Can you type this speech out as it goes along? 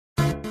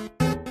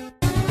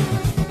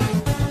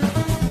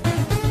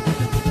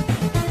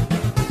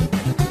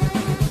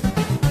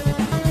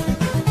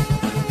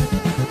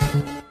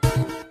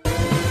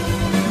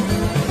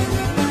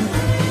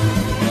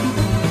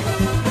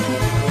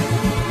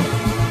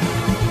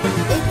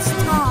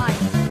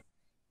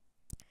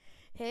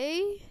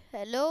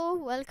Hello,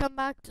 welcome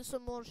back to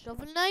some more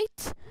Shovel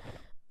Knight.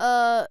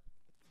 Uh,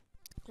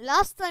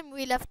 Last time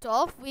we left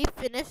off, we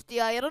finished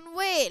the Iron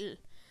Whale.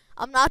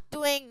 I'm not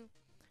doing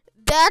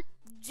that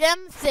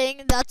gem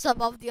thing that's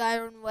above the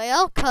Iron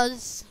Whale,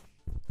 cause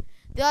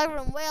the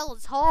Iron Whale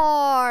is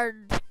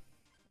hard.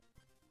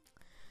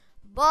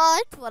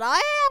 But what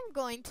I am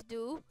going to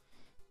do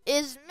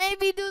is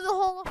maybe do the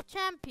Hall of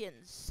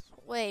Champions.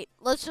 Wait,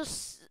 let's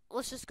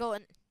just go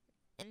in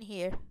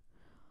here.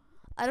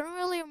 I don't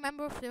really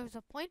remember if there was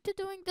a point to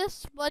doing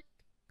this, but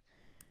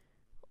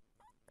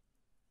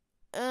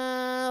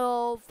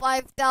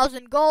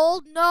 5,000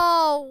 gold?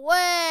 No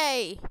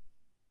way!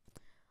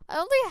 I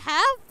only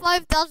have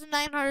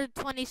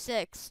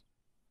 5,926.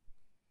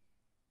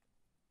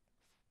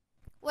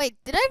 Wait,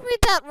 did I read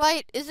that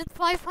right? Is it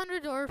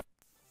 500 or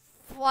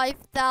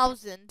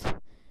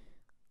 5,000?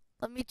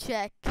 Let me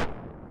check.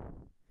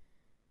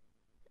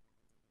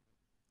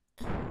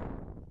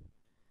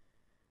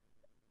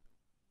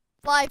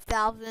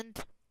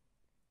 $5,000.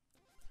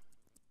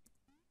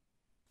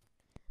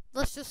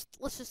 Let's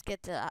just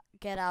get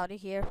out of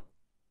here.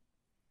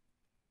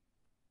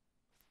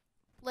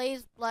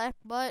 Blaze black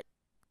butt.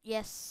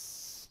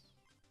 Yes.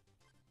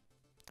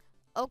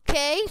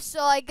 Okay,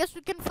 so I guess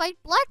we can fight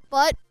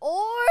Blackbutt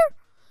or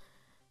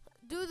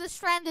do the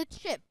stranded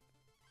ship.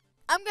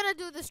 I'm gonna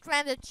do the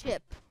stranded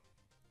ship.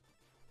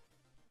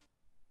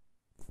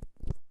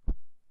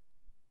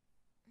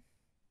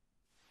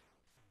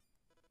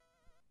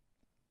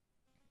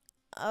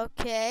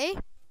 Okay.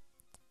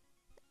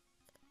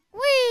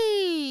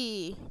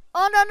 Whee!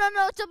 Oh no,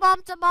 it's a bomb,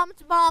 it's a bomb,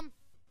 it's a bomb.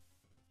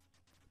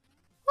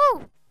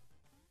 Woo!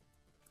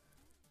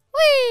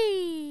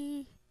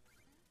 Whee!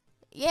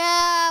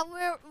 Yeah,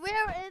 we're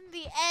in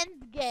the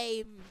end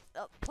game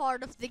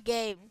part of the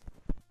game.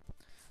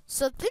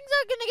 So things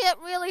are gonna get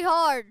really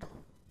hard.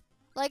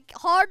 Like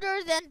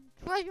harder than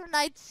Treasure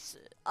Knight's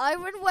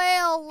Iron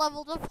Whale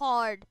leveled of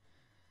hard.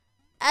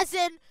 As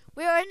in,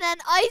 we're in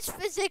an ice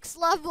physics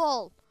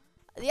level.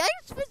 The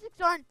ice physics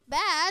aren't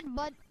bad,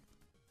 but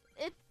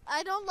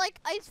I don't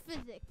like ice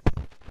physics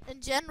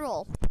in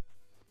general.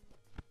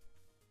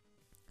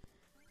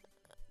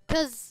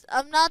 Cause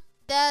I'm not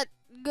that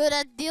good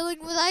at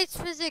dealing with ice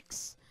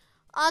physics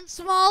on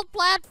small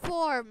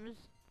platforms.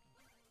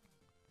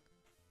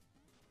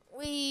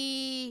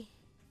 We're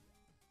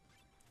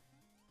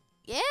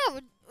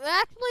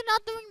actually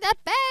not doing that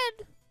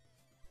bad.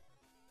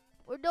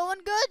 We're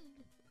doing good.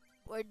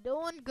 We're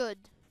doing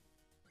good.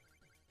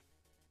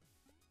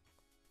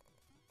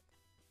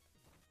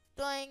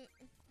 Doing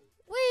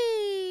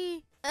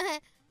wee.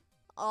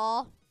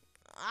 Oh.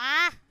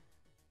 Ah.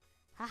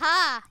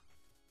 Haha.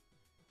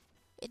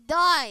 It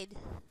died.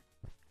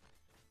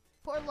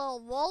 Poor little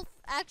wolf.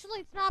 Actually,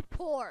 it's not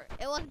poor.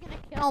 It was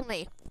gonna kill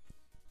me.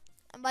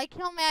 And by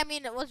kill me, I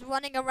mean it was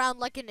running around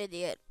like an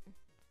idiot.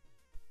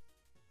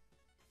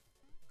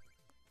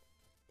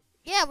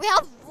 Yeah, we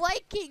have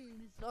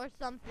Vikings or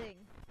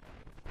something.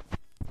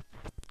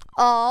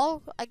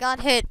 Oh, I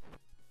got hit.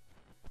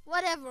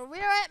 Whatever,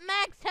 we're at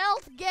max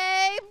health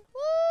game.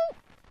 Woo!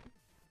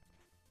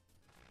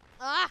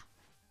 Ah!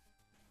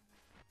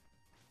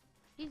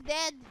 He's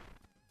dead.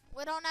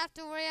 We don't have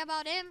to worry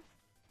about him.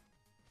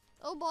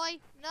 Oh boy,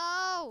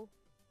 no!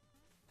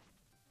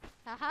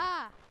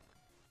 Haha.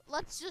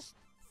 Let's just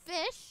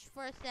fish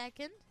for a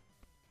second.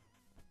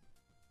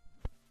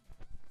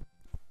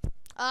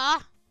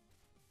 Ah!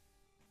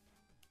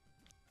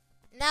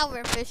 Now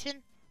we're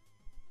fishing.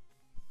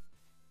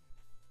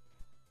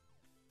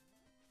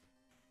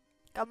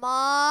 Come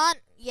on!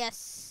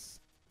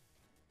 Yes!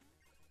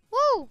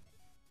 Woo!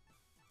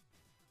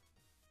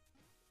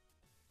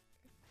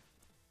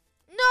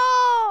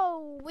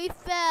 No! We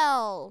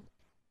fell!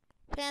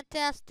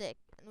 Fantastic.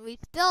 And we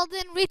still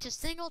didn't reach a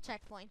single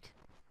checkpoint.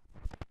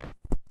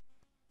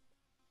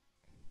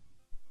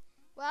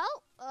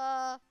 Well,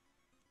 I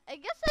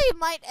guess I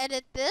might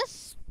edit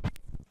this.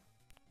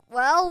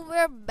 Well,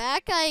 we're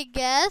back, I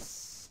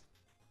guess.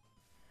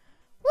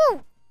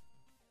 Woo!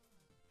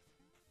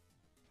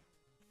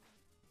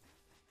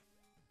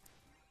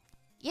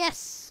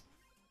 Yes!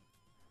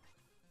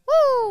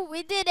 Woo!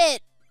 We did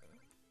it!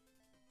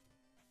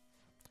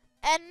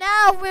 And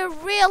now we're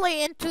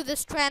really into the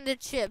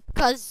stranded ship,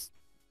 because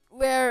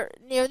we're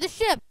near the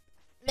ship.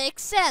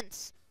 Makes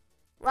sense,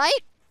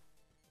 right?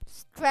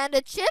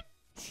 Stranded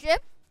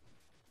ship?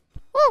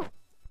 Woo!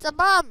 It's a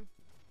bomb.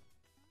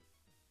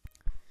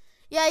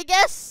 Yeah, I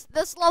guess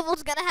this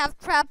level's gonna have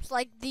traps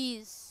like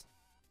these.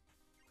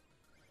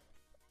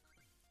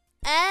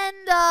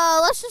 And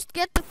let's just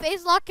get the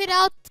phase locket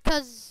out,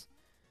 because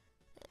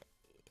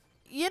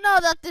you know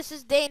that this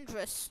is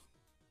dangerous.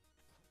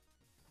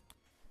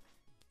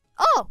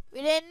 Oh,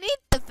 we didn't need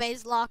the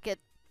phase locket.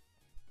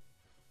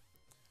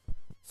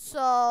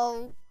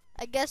 So,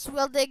 I guess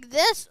we'll dig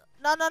this.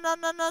 No,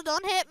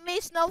 don't hit me,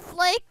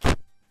 Snowflake.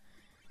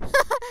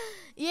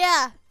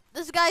 Yeah,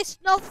 this guy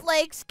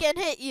Snowflakes can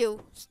hit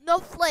you.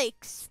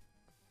 Snowflakes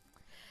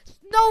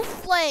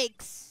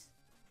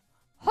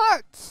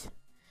hurt.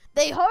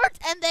 They hurt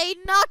and they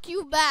knock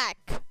you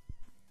back.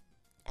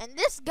 And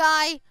this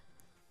guy,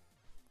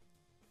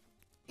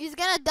 he's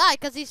gonna die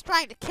because he's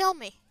trying to kill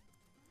me.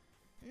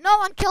 No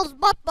one kills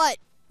Butt,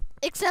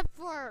 except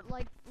for,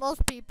 like,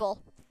 most people.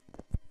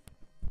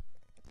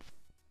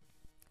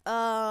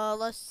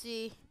 Let's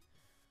see.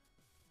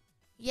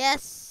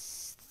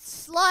 Yes,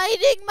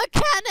 sliding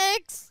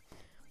mechanics.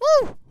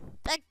 Woo!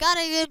 Thank God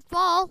I didn't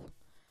fall.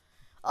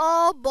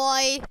 Oh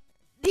boy,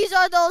 these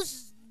are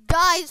those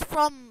guys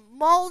from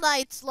Mole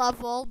Knight's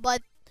level,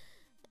 but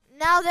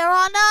now they're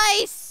on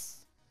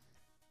ice.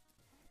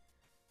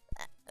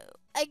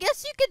 I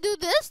guess you can do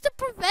this to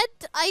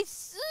prevent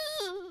ice.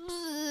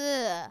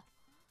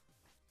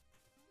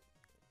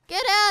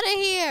 Get out of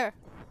here.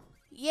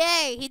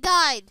 Yay, he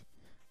died.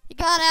 He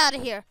got out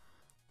of here.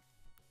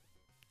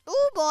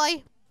 Ooh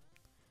boy.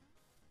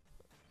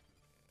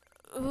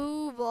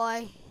 Ooh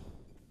boy.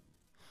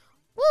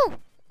 Woo!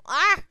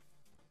 Ah!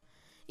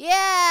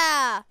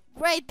 Yeah!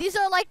 Great, these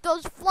are like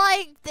those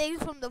flying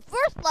things from the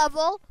first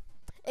level,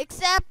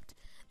 except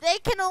they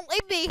can only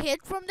be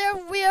hit from their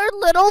weird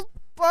little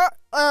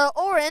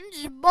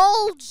orange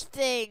bulge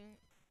thing.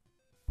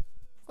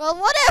 Well,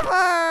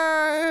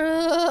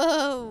 whatever!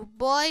 Oh,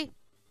 boy.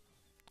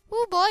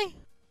 Ooh boy.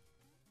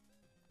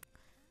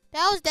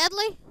 That was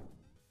deadly.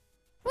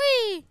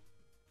 Whee!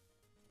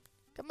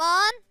 Come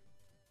on.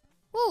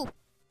 Woo!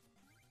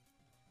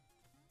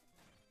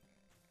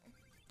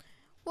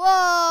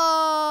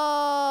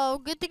 Whoa!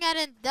 Good thing I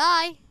didn't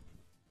die.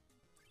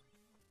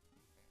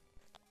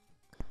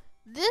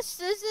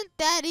 This isn't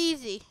that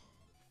easy.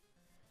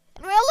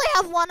 And we only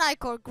have one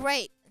ichor.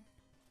 Great.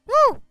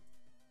 Woo!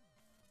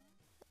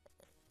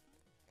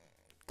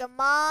 Come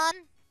on.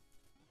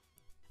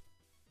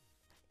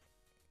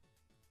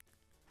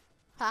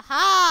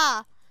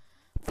 Haha!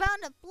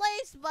 Found a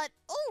place, but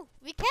oh,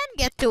 we can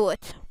get to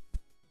it.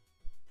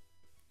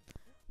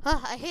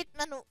 I hate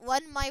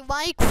when my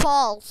mic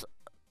falls.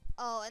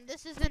 Oh, and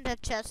this isn't a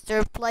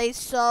Chester place,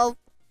 so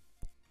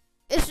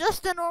it's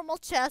just a normal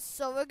chest,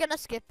 so we're gonna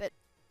skip it.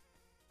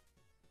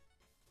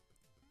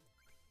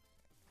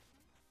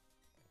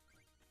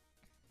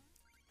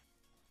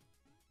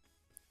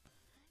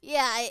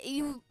 Yeah,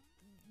 you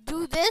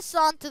do this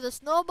onto the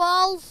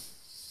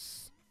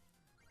snowballs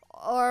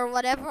or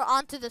whatever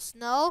onto the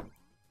snow,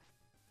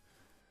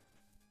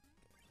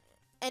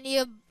 and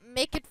you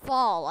make it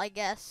fall, I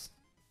guess.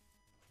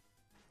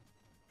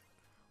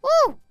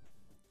 Woo!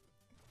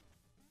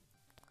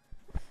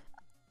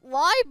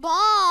 Why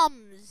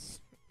bombs?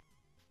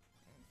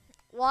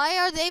 Why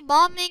are they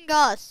bombing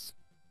us?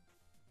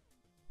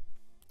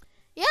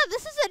 Yeah,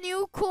 this is a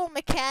new cool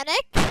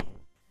mechanic.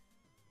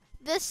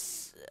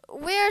 This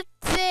weird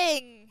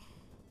thing.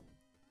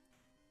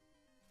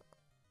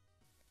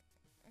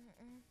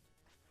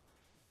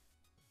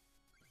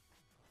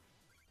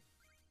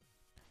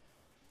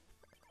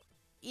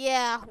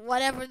 Yeah,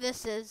 whatever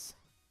this is.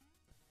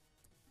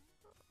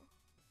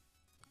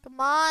 Come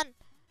on.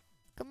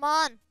 Come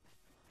on.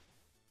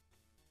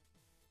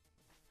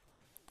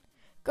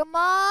 Come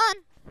on.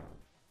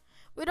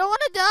 We don't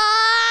want to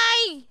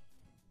die.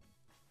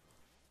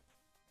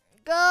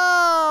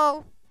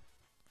 Go.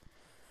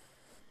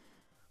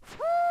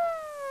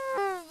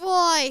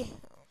 Boy.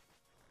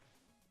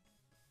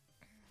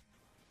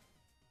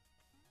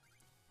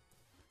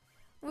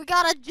 We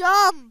gotta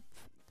jump.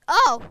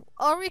 Oh,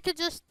 or we could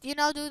just, do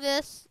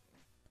this.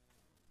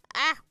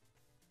 Ah.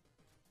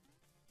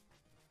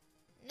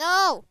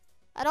 No.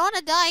 I don't want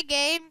to die,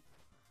 game.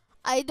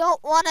 I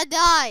don't want to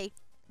die.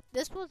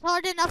 This was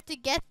hard enough to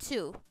get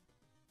to.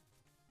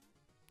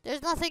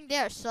 There's nothing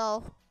there,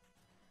 so.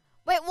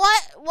 Wait,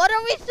 what? What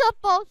are we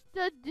supposed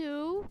to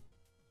do?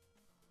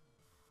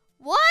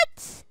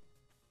 What?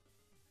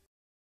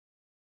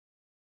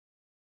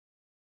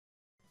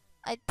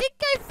 I think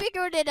I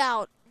figured it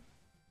out.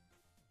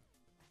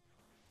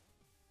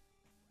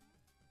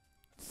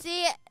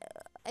 See,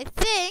 I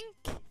think.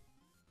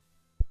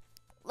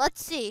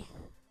 Let's see.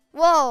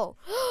 Whoa.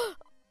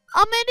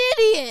 I'm an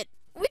idiot.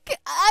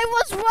 I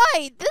was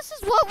right. This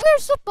is what we're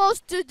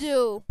supposed to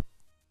do.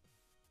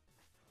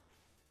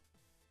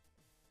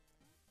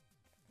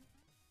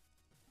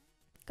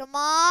 Come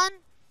on.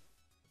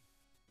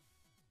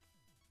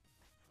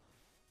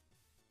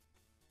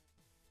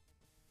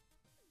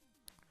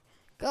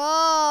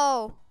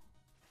 Go.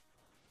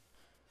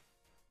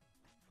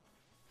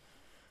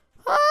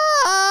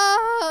 Ah!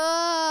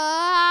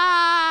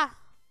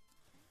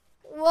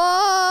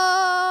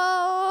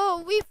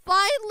 Whoa! We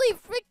finally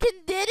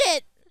freaking did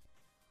it.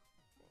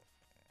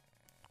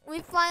 We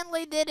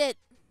finally did it.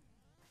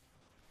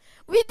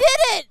 We did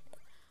it!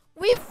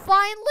 We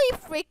finally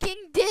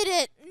freaking did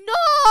it.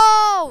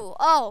 No!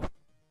 Oh,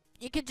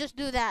 you can just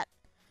do that.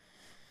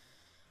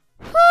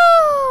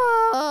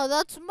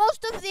 That's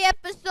most of the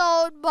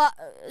episode, but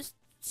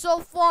so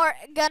far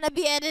gonna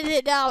be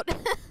edited out.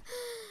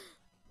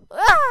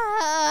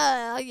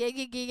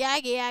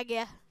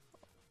 Yeah.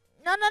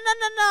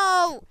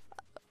 No.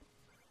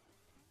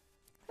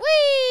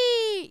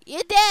 Whee!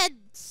 You're dead,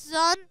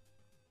 son.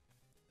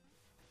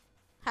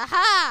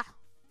 Haha.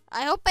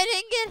 I hope I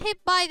didn't get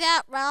hit by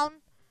that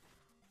round.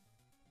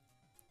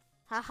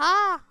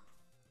 Haha.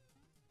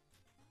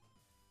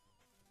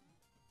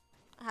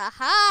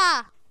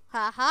 Haha.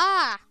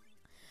 Haha.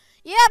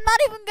 Yeah, I'm not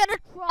even gonna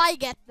try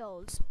get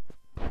those.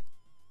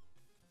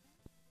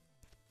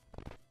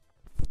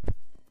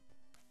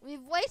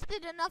 We've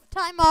wasted enough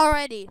time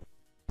already.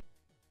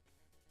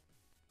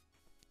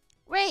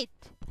 Wait.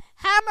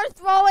 Hammer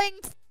throwing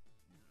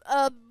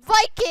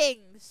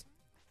Vikings.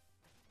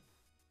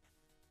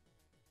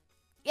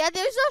 Yeah,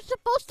 there's not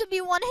supposed to be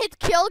one hit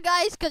kill,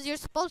 guys, because you're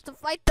supposed to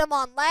fight them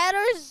on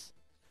ladders.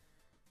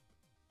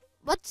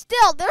 But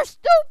still, they're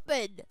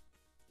stupid.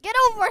 Get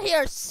over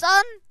here,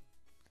 son.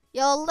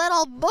 You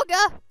little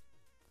booger.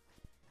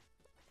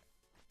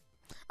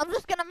 I'm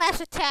just gonna mash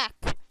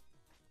attack.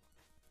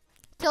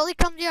 Till he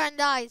comes here and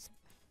dies.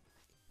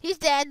 He's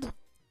dead.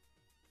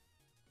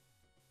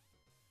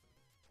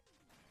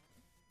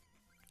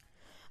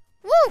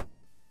 Woo!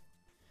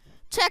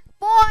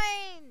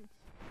 Checkpoint!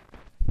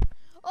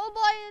 Oh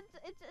boy,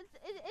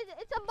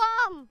 it's a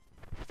bomb.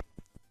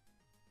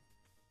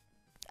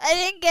 I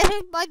didn't get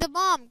hit by the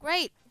bomb.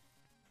 Great.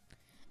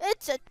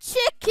 It's a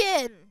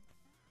chicken.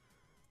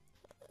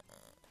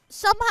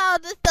 Somehow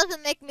this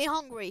doesn't make me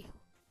hungry.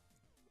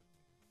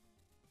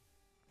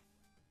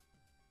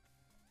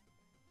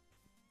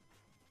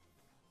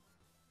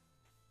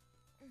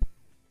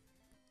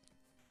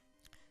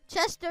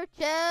 Chester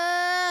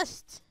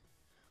chest.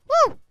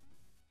 Woo!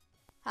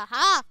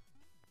 Haha.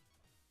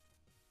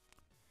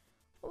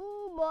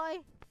 Oh boy.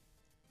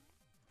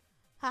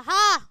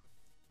 Haha.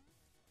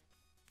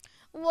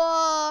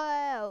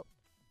 Whoa.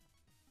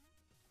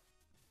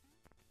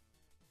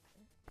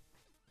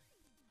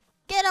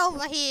 Get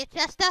over here,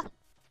 Chester.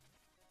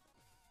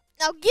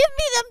 Now give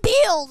me them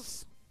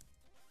deals.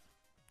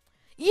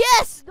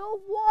 Yes, the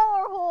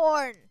war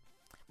horn.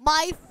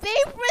 My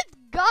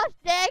favorite gosh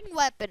dang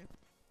weapon.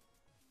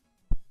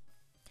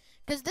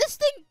 Cause this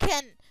thing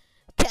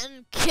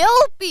can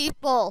kill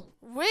people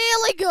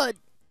really good.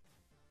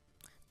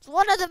 It's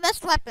one of the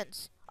best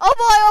weapons. Oh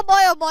boy, oh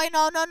boy, oh boy,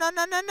 no, no, no,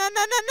 no, no, no,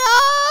 no, no,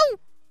 no!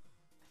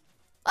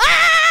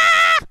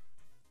 Ah!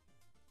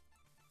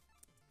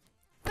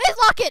 Please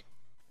lock it!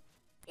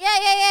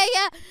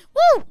 Yeah.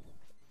 Woo!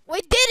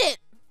 We did it!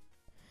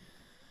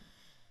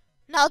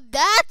 Now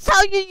that's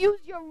how you use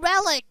your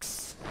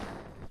relics.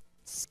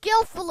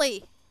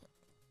 Skillfully.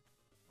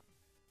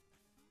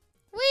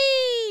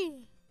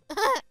 Whee!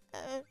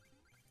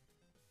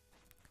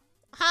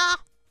 Huh?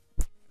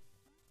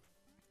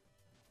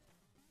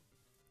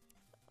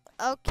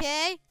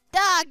 Okay.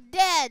 Dog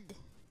dead.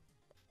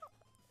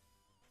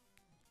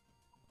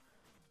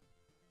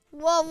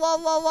 Whoa, whoa,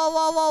 whoa, whoa,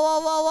 whoa, whoa,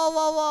 whoa, whoa, whoa,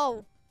 whoa,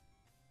 whoa.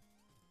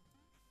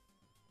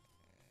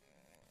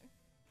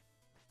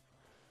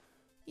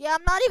 Yeah,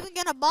 I'm not even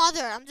gonna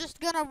bother. I'm just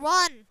gonna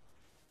run.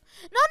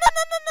 No, no,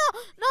 no, no, no.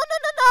 No, no,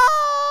 no,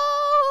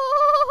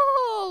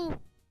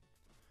 no.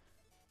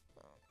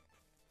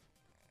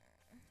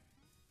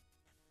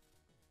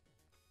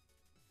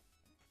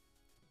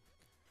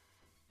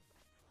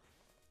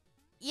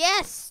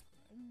 Yes,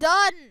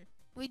 done.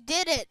 We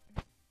did it.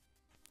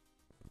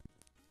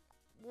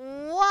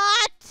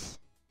 What?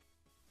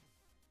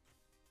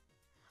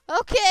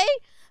 Okay,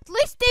 at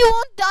least they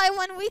won't die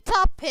when we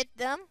top hit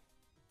them.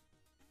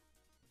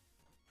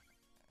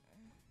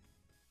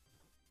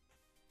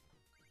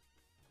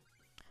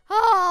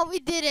 Oh, we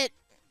did it.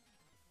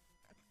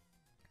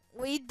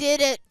 We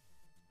did it.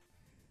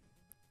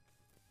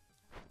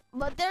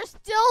 But there's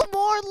still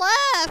more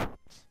left.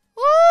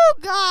 Oh,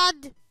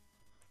 God.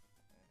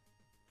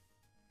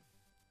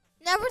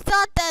 Never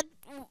thought that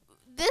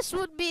this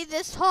would be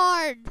this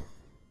hard.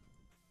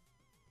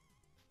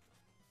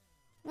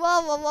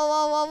 Whoa, whoa, whoa,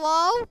 whoa, whoa,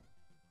 whoa.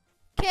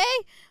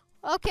 Okay,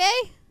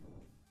 okay.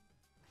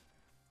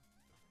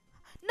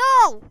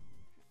 No!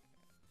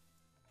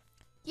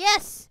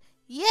 Yes,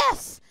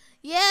 yes,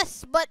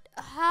 yes, but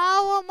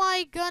how am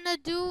I gonna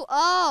do?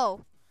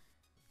 Oh,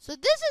 so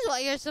this is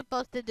what you're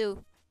supposed to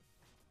do.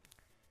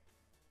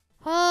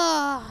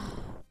 Ah.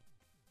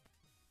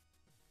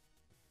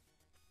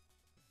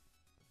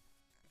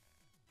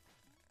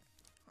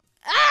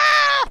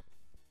 Ah!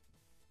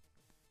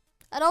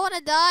 I don't want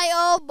to die.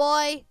 Oh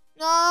boy.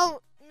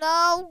 No,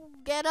 no,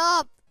 get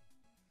up.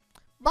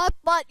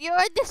 But you're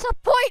a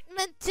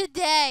disappointment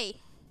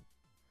today.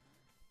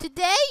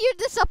 Today you're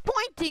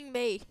disappointing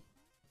me.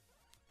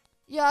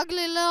 You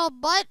ugly little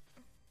butt.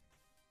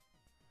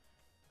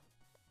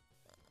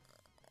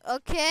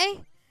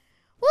 Okay.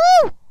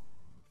 Woo!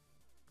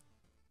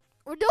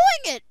 We're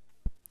doing it.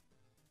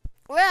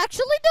 We're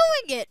actually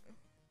doing it.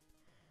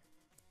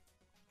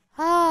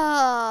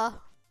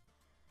 Ah.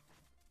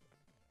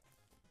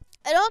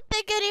 I don't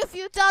think any of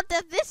you thought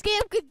that this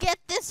game could get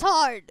this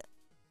hard.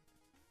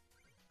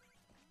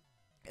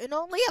 In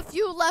only a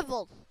few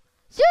levels.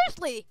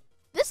 Seriously,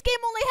 this game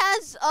only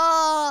has,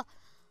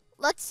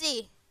 let's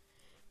see.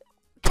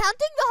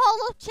 Counting the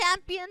Hall of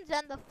Champions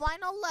and the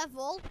final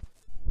level,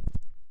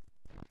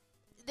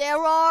 there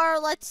are,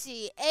 let's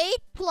see, 8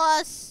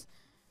 plus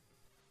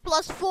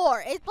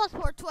 4. 8 plus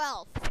 4,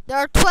 12. There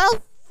are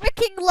 12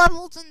 freaking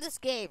levels in this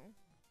game.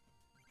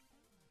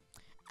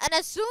 And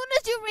as soon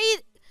as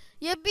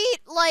you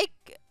beat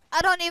like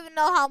I don't even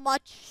know how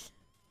much,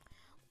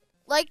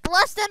 like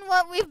less than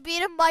what we've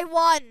beaten by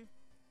one.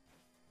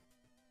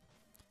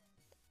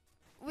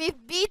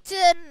 We've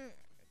beaten.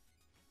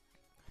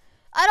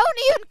 I don't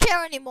even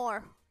care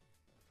anymore.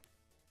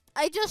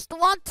 I just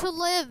want to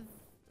live.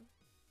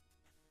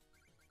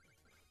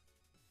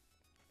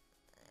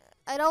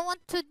 I don't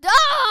want to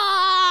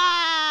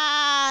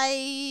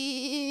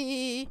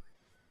die.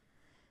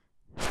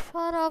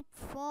 Shut up,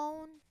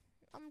 phone.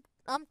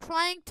 I'm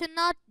trying to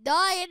not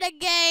die in the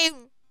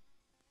game.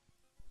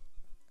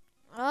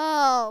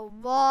 Oh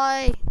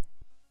boy.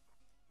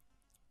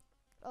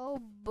 Oh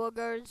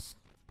boogers.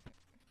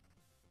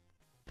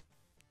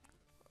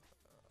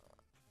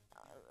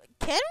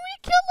 Can we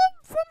kill him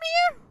from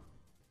here?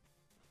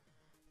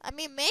 I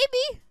mean,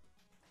 maybe.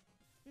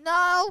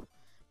 No,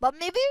 but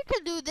maybe we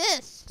can do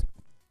this.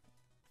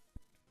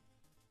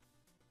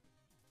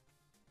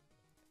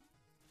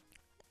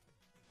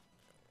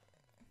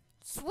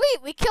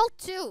 Sweet, we killed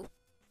two.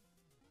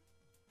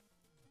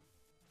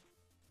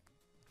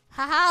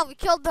 Haha, we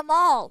killed them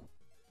all.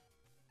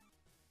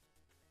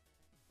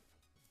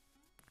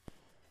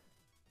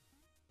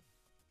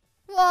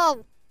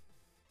 Whoa.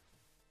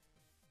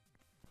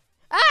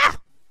 Ah!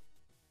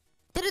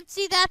 Didn't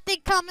see that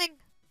thing coming.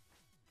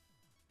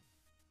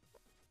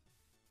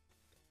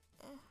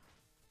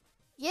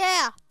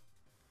 Yeah.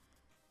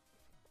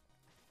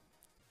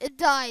 It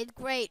died.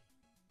 Great.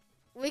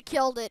 We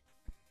killed it.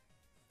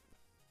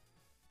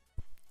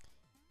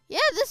 Yeah,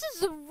 this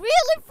is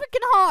really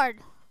freaking hard.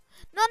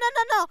 No, no,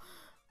 no, no.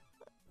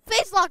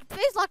 Face lock it,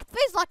 face lock it,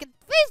 face lock it,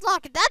 face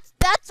lock it.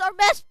 That's our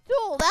best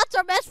tool. That's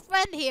our best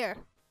friend here.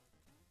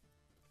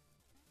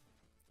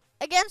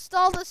 Against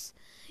all this.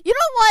 You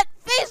know what?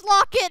 Face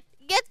lock it.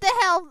 Get the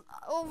hell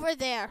over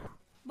there.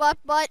 But.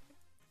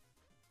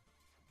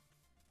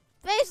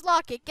 Face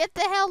lock it. Get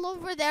the hell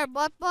over there.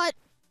 But.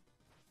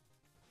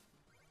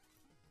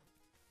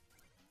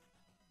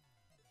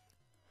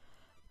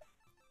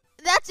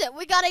 That's it.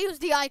 We gotta use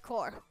the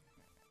I-core.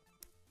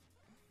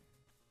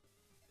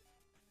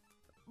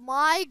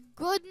 My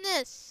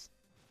goodness.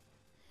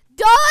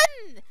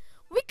 Done!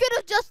 We could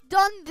have just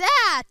done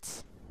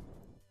that.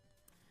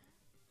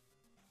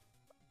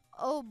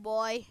 Oh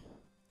boy.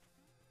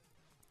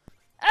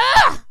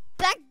 Ah!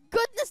 Thank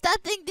goodness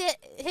that thing did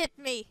hit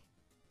me.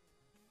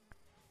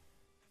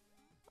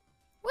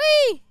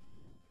 Whee!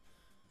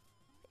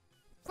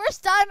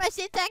 First time I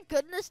say thank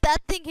goodness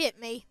that thing hit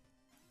me.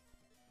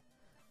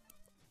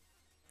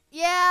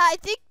 Yeah, I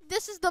think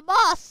this is the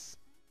boss.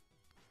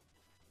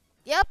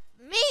 Yep,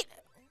 meat.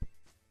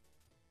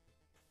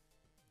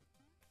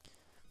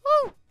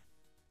 Woo!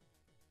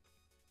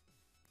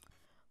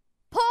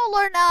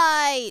 Polar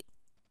Night.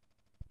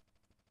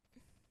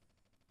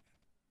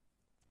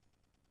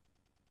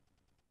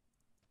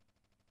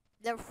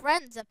 They're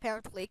friends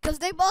apparently, because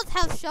they both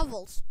have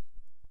shovels.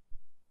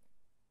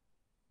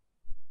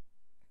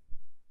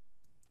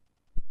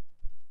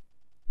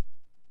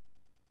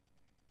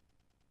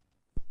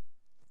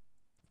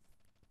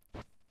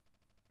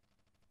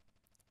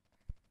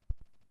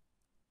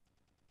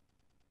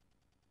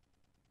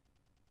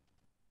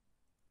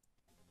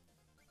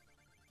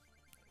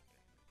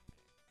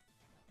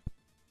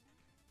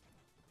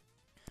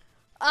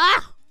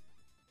 Ah!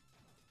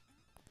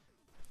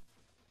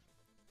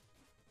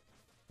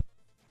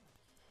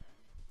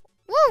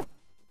 Woo!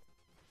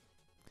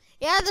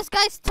 Yeah, this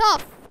guy's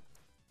tough.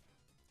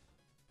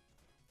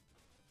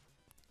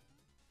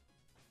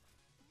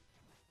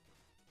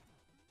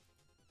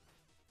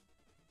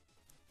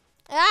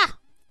 Ah!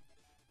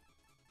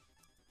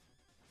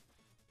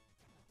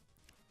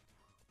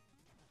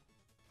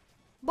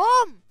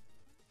 Boom!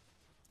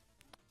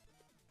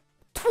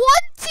 20?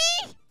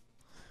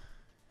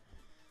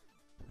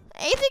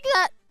 Anything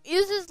that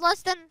uses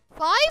less than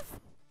 5?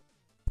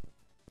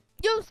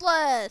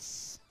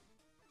 Useless.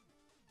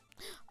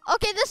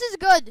 Okay, this is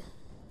good.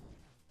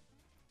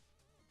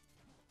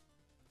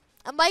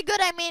 And by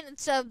good, I mean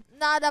it's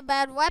not a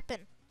bad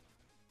weapon.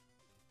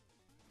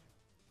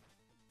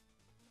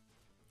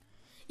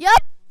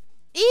 Yup.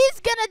 He's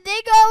gonna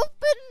dig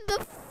open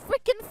the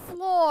freaking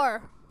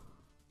floor.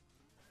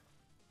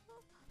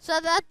 So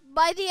that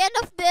by the end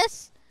of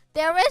this,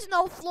 there is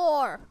no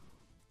floor.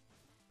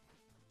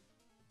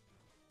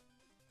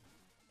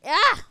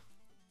 Yeah.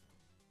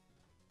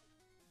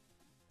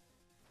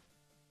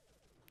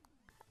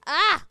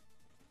 Ah.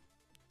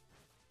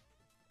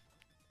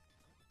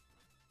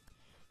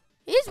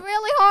 He's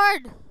really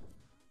hard.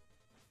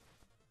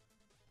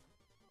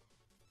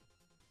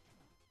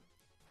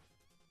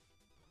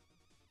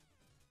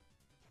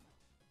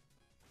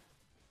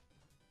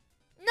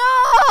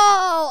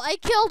 No! I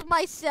killed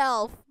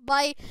myself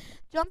by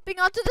jumping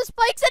onto the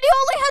spikes and he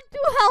only had 2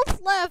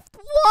 health left.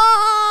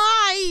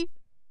 Why?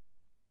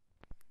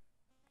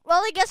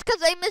 Well, I guess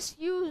because I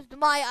misused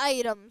my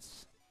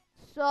items.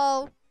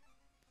 So,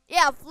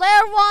 yeah,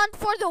 Flare Wand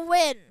for the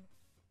win.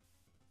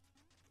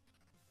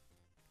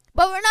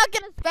 But we're not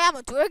going to spam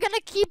it. We're going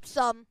to keep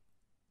some.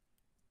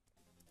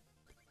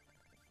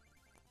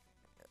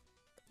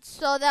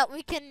 so that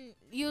we can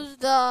use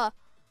the,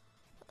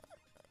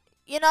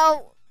 you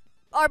know,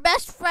 our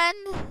best friend.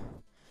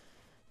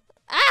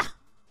 Ah!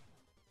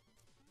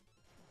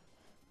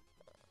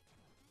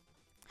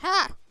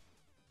 Ha!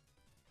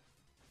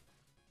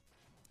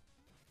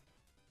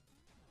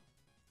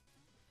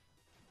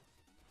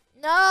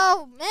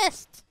 No,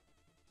 missed.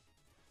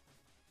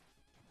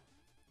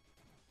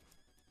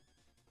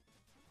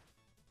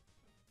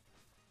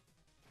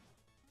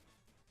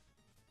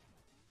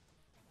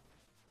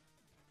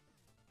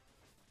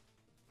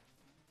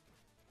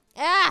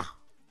 Yeah.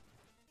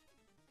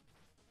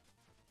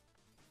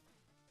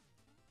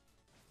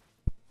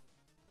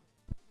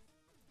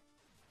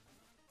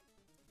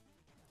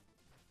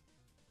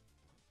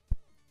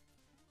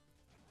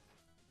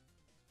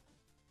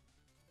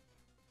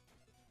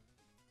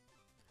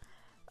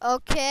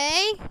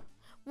 Okay.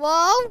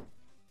 Whoa.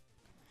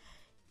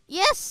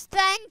 Yes,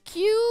 thank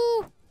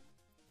you.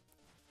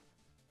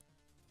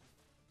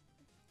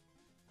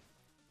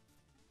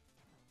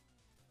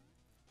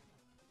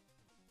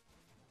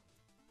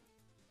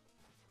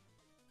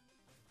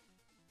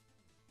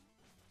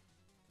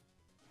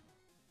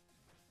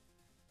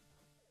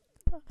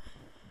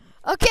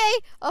 Okay,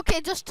 okay,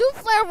 just two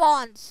flare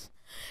wands.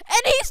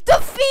 And he's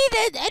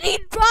defeated, and he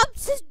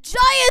drops his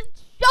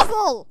giant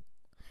shovel.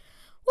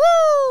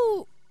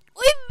 Woo!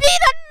 We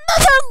beat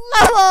another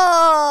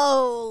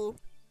level!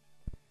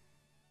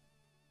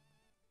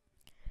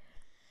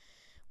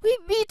 We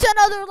beat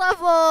another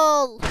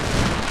level!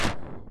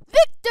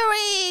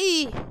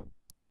 Victory!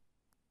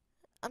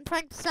 I'm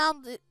trying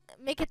to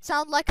make it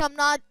sound like I'm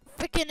not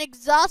freaking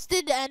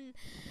exhausted and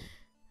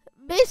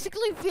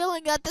basically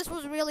feeling that this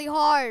was really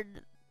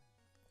hard.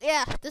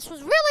 Yeah, this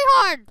was really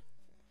hard.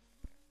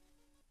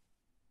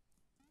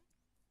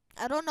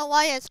 I don't know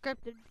why I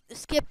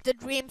skipped the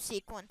dream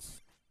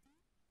sequence.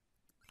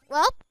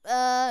 Well,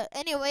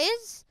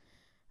 anyways,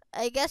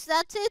 I guess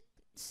that's it.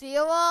 See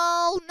you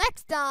all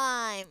next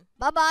time.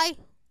 Bye-bye.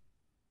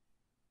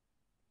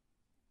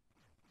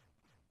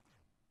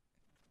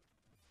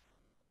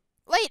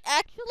 Wait,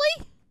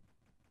 actually,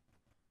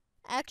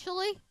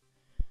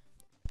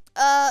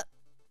 uh,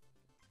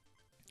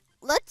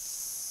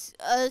 let's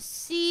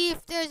see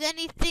if there's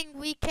anything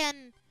we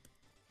can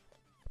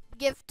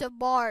give to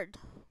Bard.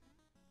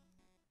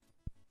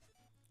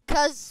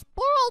 'Cause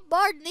poor old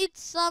Bard needs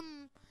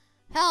some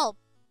help.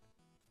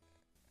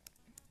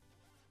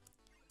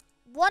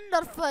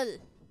 Wonderful.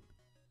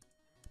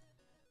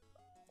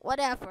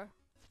 Whatever.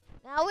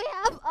 Now we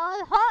have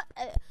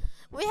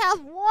we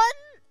have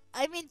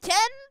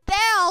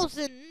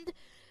 10,000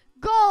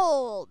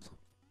 gold.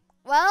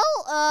 Well,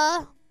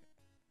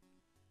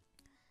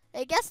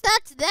 I guess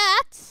that's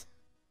that.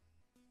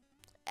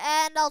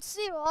 And I'll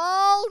see you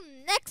all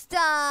next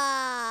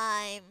time.